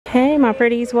Hey my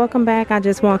pretties, welcome back. I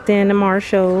just walked into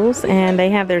Marshall's and they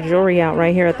have their jewelry out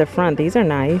right here at the front. These are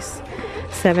nice.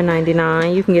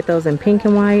 $7.99. You can get those in pink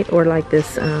and white or like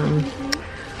this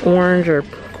orange or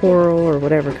coral or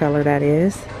whatever color that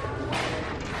is.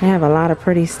 They have a lot of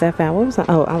pretty stuff out. What was I?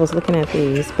 Oh, I was looking at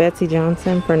these. Betsy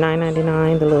Johnson for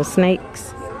 $9.99. The little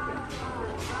snakes.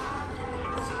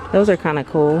 Those are kind of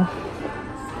cool.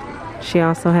 She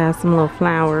also has some little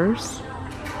flowers.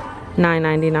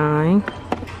 $9.99.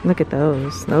 Look at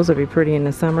those. Those would be pretty in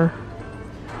the summer.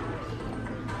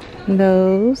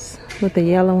 Those with the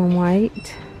yellow and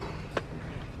white.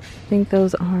 I think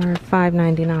those are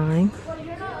 $5.99.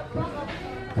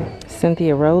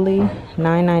 Cynthia Rowley,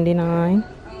 $9.99.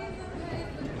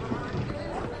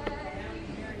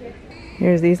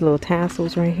 Here's these little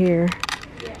tassels right here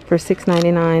for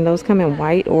 $6.99. Those come in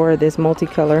white or this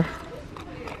multicolor.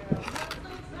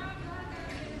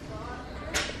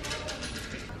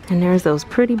 And there's those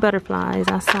pretty butterflies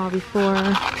I saw before.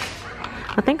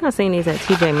 I think I've seen these at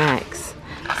TJ Maxx.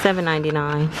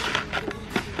 $7.99.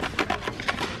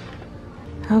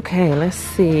 Okay, let's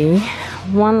see.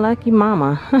 One Lucky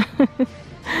Mama.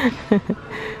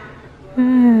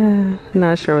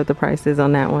 Not sure what the price is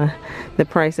on that one. The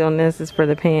price on this is for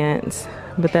the pants.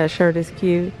 But that shirt is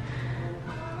cute.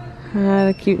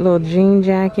 A cute little jean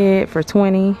jacket for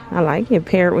 $20. I like it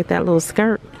paired with that little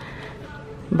skirt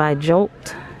by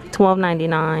Jolt.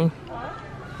 $12.99.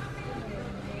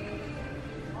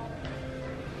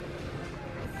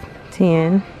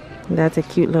 $10. That's a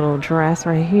cute little dress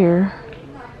right here.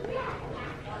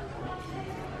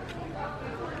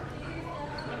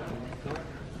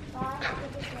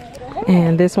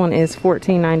 And this one is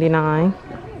 $14.99.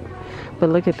 But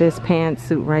look at this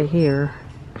pantsuit right here.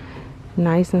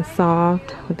 Nice and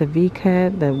soft with the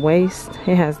V-cut, the waist.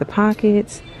 It has the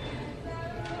pockets.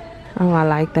 Oh, I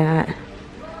like that.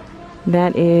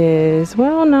 That is,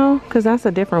 well, no, because that's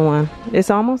a different one. It's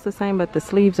almost the same, but the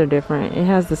sleeves are different. It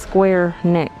has the square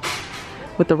neck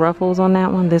with the ruffles on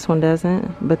that one. This one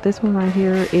doesn't. But this one right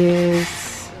here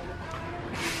is,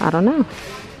 I don't know,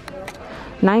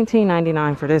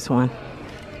 $19.99 for this one.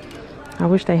 I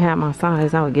wish they had my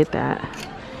size. I would get that.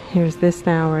 Here's this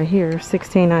style right here,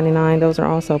 $16.99. Those are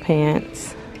also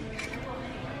pants.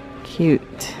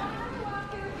 Cute.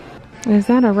 Is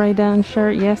that a Ray Dunn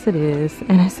shirt? Yes, it is.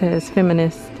 And it says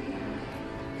feminist.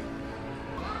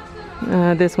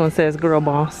 This one says girl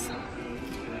boss.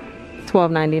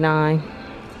 $12.99.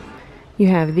 You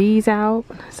have these out.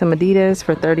 Some Adidas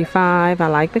for $35. I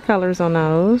like the colors on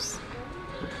those.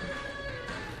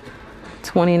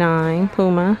 $29.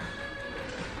 Puma.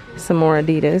 Some more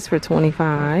Adidas for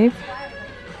 $25.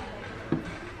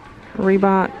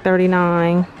 Reebok,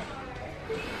 $39.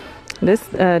 This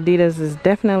Adidas is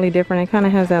definitely different. It kind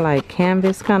of has that like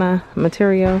canvas kind of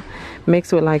material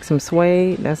mixed with like some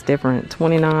suede. That's different.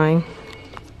 $29.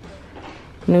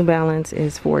 New Balance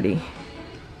is $40.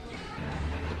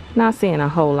 Not seeing a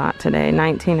whole lot today.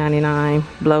 $19.99.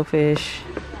 Blowfish.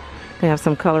 They have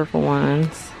some colorful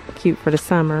ones. Cute for the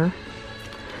summer.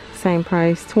 Same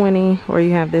price, $20. Or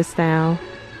you have this style.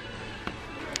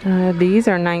 These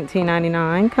are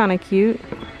 $19.99. Kind of cute.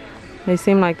 They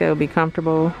seem like they'll be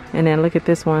comfortable. And then look at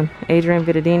this one. Adrian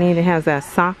Vittadini. It has that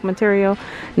sock material.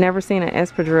 Never seen an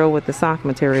espadrille with the sock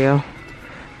material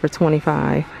for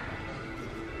 $25.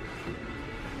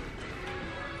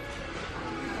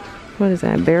 What is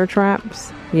that? Bear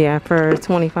traps? Yeah, for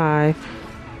 $25.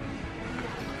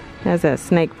 Has that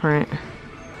snake print.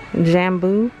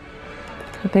 Jambu.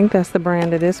 I think that's the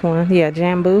brand of this one. Yeah,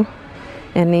 Jambu.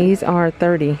 And these are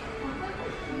 $30.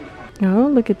 Oh,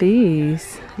 look at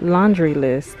these. Laundry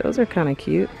list. Those are kind of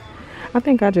cute. I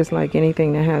think I just like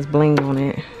anything that has bling on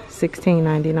it.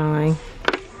 $16.99.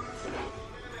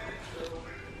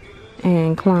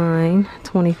 And Klein,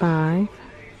 $25.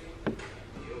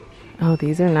 Oh,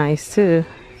 these are nice too.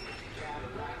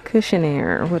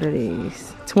 Cushionaire. What are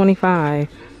these? $25.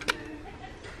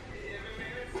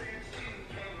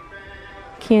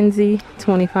 Kinsey,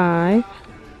 $25.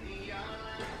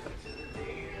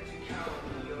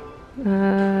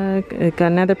 Got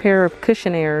another pair of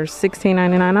Cushionaires,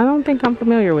 $16.99. I don't think I'm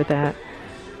familiar with that.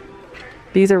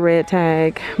 These are red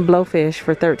tag Blowfish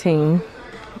for $13.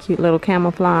 Cute little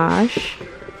camouflage.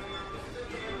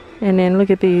 And then look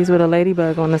at these with a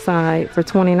ladybug on the side for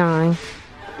 $29.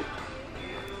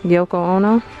 Yoko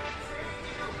Ono.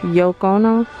 Yoko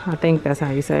Ono, I think that's how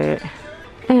you say it.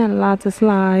 And lots of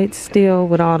slides still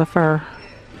with all the fur.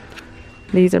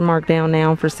 These are marked down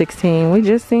now for $16. We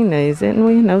just seen these, didn't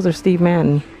we? Those are Steve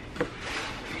Madden.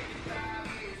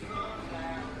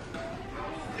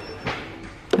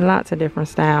 And lots of different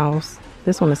styles.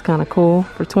 This one is kind of cool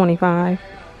for $25.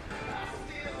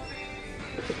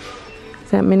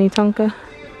 Is that mini Tonka?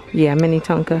 Yeah, mini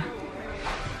Tonka.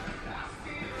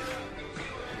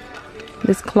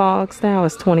 This clog style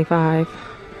is $25.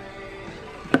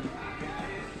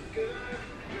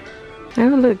 Oh,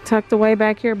 look, tucked away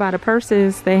back here by the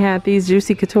purses, they had these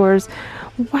Juicy Coutures.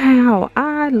 Wow,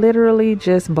 I literally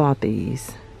just bought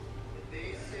these.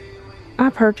 I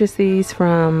purchased these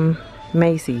from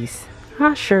Macy's.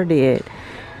 I sure did.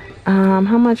 How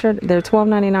much are they're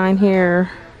 $12.99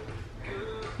 here.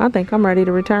 I think I'm ready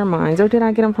to return mine. Or did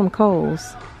I get them from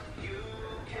Kohl's?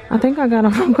 I think I got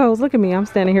them from Kohl's. Look at me, I'm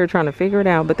standing here trying to figure it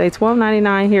out. But they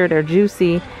 $12.99 here. They're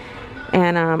juicy.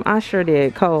 And I sure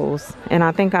did Kohl's. And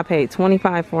I think I paid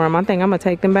 $25 for them. I think I'm going to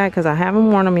take them back because I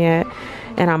haven't worn them yet.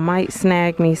 And I might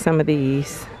snag me some of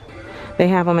these. They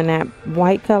have them in that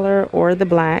white color or the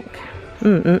black.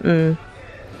 I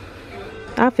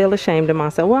feel ashamed of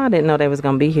myself. Well, I didn't know they was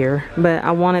going to be here. But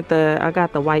I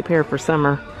got the white pair for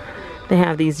summer. They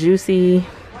have these juicy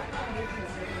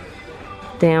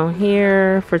down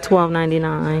here for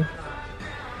 $12.99.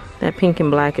 That pink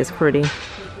and black is pretty.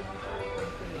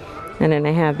 And then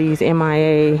they have these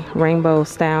MIA rainbow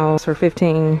styles for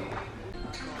 $15.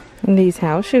 And these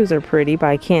house shoes are pretty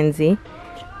by Kenzie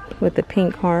with the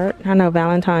pink heart. I know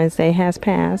Valentine's Day has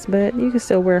passed, but you can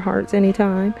still wear hearts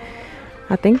anytime.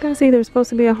 I think that's either supposed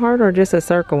to be a heart or just a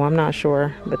circle. I'm not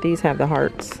sure. But these have the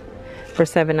hearts for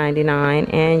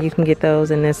 $7.99. And you can get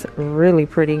those in this really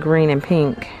pretty green and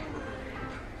pink.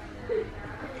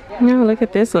 Now look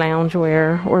at this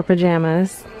loungewear or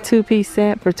pajamas. 2-piece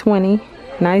set for $20.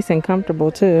 Nice and comfortable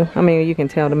too. I mean, you can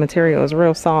tell the material is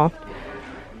real soft.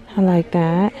 I like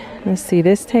that. Let's see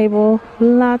this table.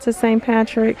 Lots of St.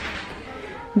 Patrick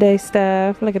Day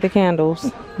stuff. Look at the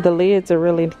candles. The lids are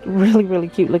really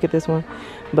cute. Look at this one.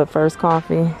 But first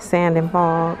coffee, sand and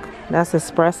fog. That's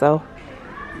espresso.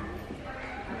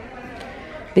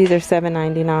 These are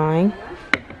 $7.99.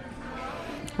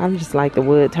 I just like the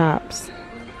wood tops.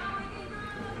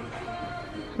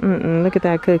 Look at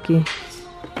that cookie.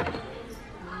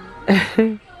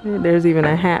 There's even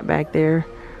a hat back there.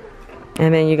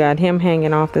 And then you got him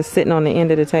hanging off sitting on the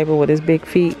end of the table with his big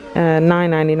feet.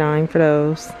 $9.99 for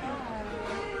those.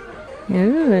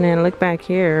 Ooh, and then look back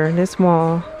here. This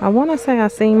wall. I want to say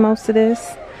I've seen most of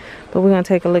this. But we're going to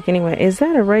take a look anyway. Is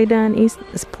that a Ray Dunn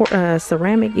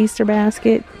ceramic Easter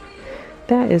basket?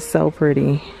 That is so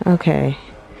pretty. Okay.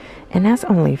 And that's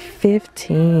only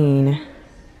 $15.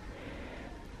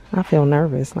 I feel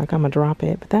nervous. Like I'm going to drop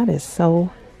it. But that is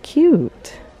so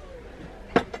cute.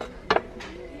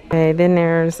 Okay, then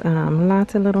there's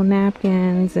lots of little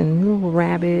napkins and little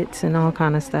rabbits and all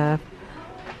kind of stuff.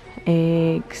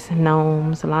 Eggs,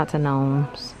 gnomes, lots of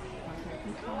gnomes.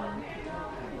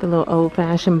 The little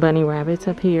old-fashioned bunny rabbits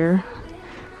up here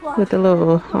with the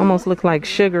little, almost look like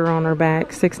sugar on her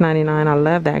back. $6.99. I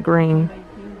love that green.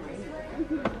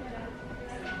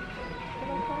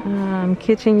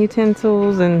 Kitchen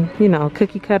utensils and, you know,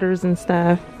 cookie cutters and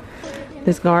stuff.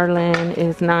 This garland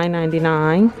is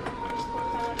 $9.99.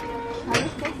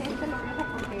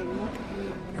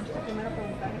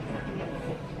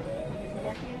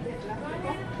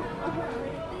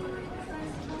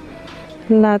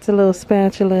 Lots of little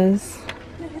spatulas.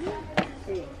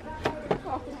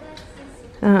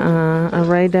 A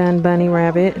Ray Dunn bunny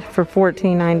rabbit for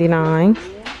 $14.99.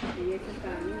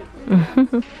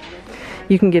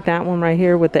 You can get that one right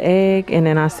here with the egg, and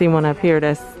then I see one up here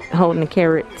that's holding the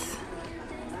carrots.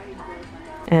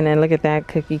 And then look at that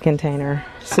cookie container.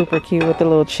 Super cute with the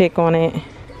little chick on it.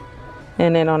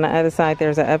 And then on the other side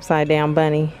there's an upside down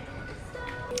bunny.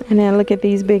 And then look at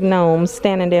these big gnomes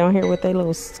standing down here with their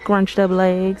little scrunched up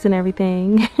legs and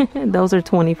everything. Those are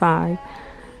 $25.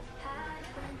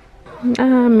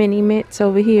 Mini mitts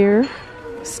over here.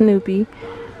 Snoopy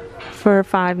for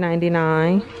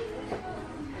 $5.99.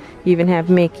 You even have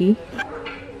Mickey.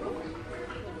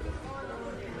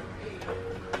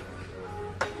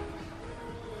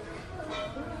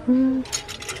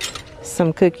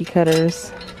 Some cookie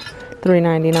cutters.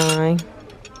 $3.99.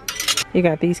 You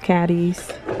got these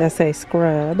caddies that say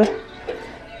scrub.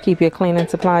 Keep your cleaning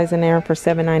supplies in there for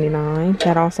 $7.99.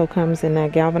 That also comes in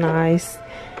that galvanized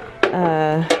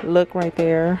look right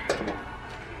there.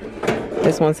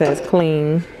 This one says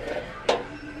clean.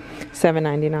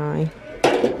 $7.99.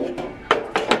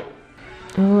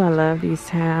 Oh, I love these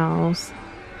towels.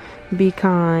 Be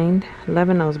kind.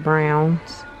 Loving those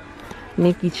browns.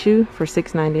 Nikki Chew for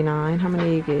 $6.99. How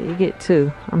many you get? You get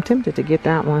 2. I'm tempted to get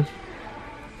that one.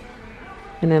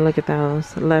 And then look at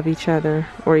those. Love each other.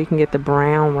 Or you can get the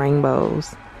brown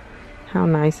rainbows. How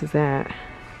nice is that?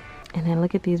 And then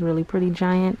look at these really pretty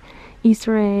giant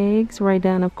Easter eggs. Ray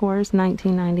Dunn, of course,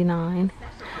 $19.99.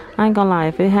 I ain't gonna lie,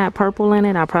 if it had purple in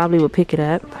it, I probably would pick it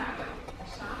up.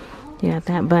 You got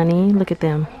that bunny. Look at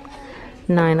them.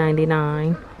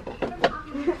 $9.99.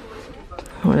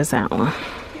 What is that one?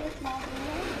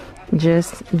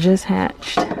 Just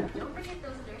hatched. And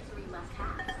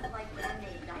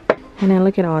then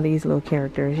look at all these little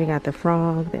characters. You got the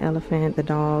frog, the elephant, the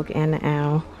dog, and the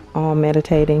owl, all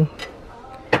meditating.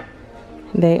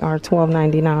 They are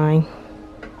 $12.99.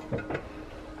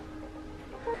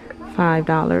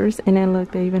 $5. And then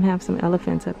look, they even have some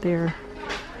elephants up there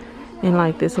in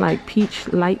like this like peach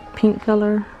light pink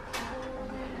color,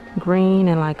 green,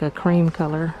 and like a cream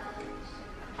color.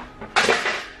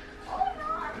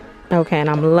 Okay, and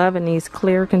I'm loving these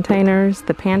clear containers.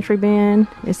 The pantry bin,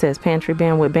 it says pantry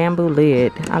bin with bamboo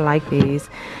lid. I like these.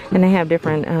 And they have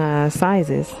different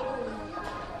sizes.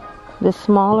 The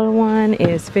smaller one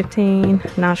is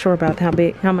 $15. Not sure about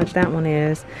how much that one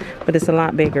is, but it's a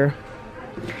lot bigger.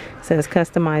 It says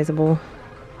customizable.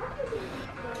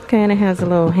 Okay, and it has a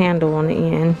little handle on the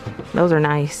end. Those are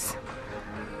nice.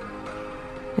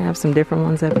 They have some different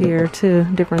ones up here too,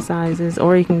 different sizes,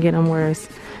 or you can get them where it's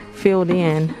filled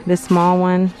in. This small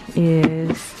one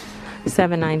is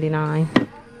 $7.99.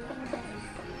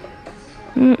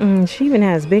 She even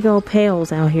has big old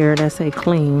pails out here that say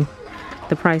clean.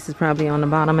 The price is probably on the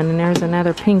bottom. And then there's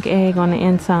another pink egg on the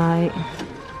inside.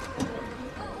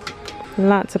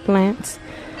 Lots of plants.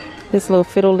 This little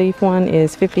fiddle leaf one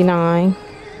is $59.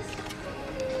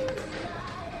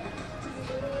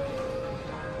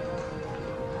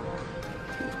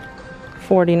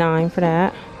 $49 for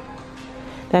that.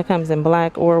 That comes in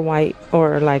black or white,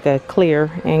 or like a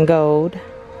clear and gold.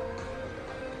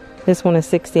 This one is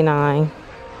 $69.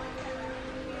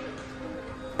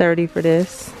 $30 for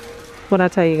this. What I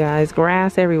tell you guys,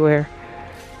 grass everywhere.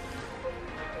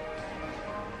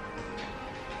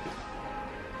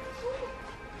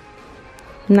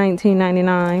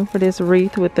 $19.99 for this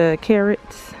wreath with the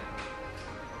carrots.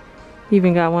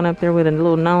 Even got one up there with a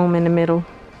little gnome in the middle.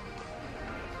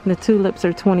 The tulips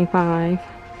are $25.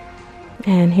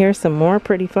 And here's some more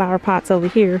pretty flower pots over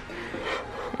here.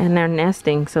 And they're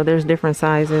nesting, so there's different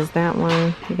sizes. That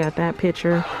one, you got that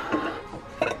picture.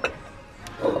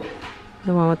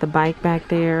 The one with the bike back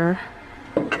there.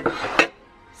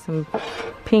 Some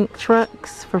pink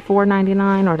trucks for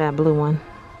 $4.99, or that blue one.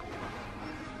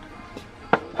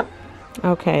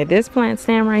 Okay, this plant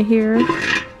stand right here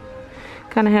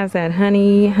kind of has that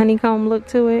honeycomb look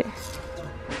to it.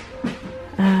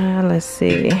 Let's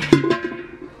see.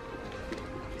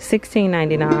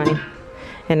 $16.99,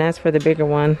 and that's for the bigger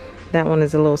one. That one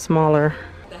is a little smaller.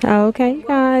 Okay,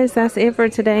 guys, that's it for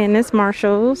today in this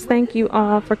Marshalls. Thank you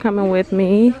all for coming with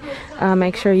me.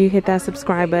 Make sure you hit that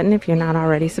subscribe button if you're not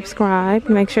already subscribed.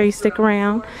 Make sure you stick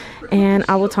around, and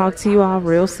I will talk to you all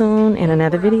real soon in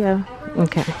another video.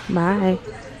 Okay, bye.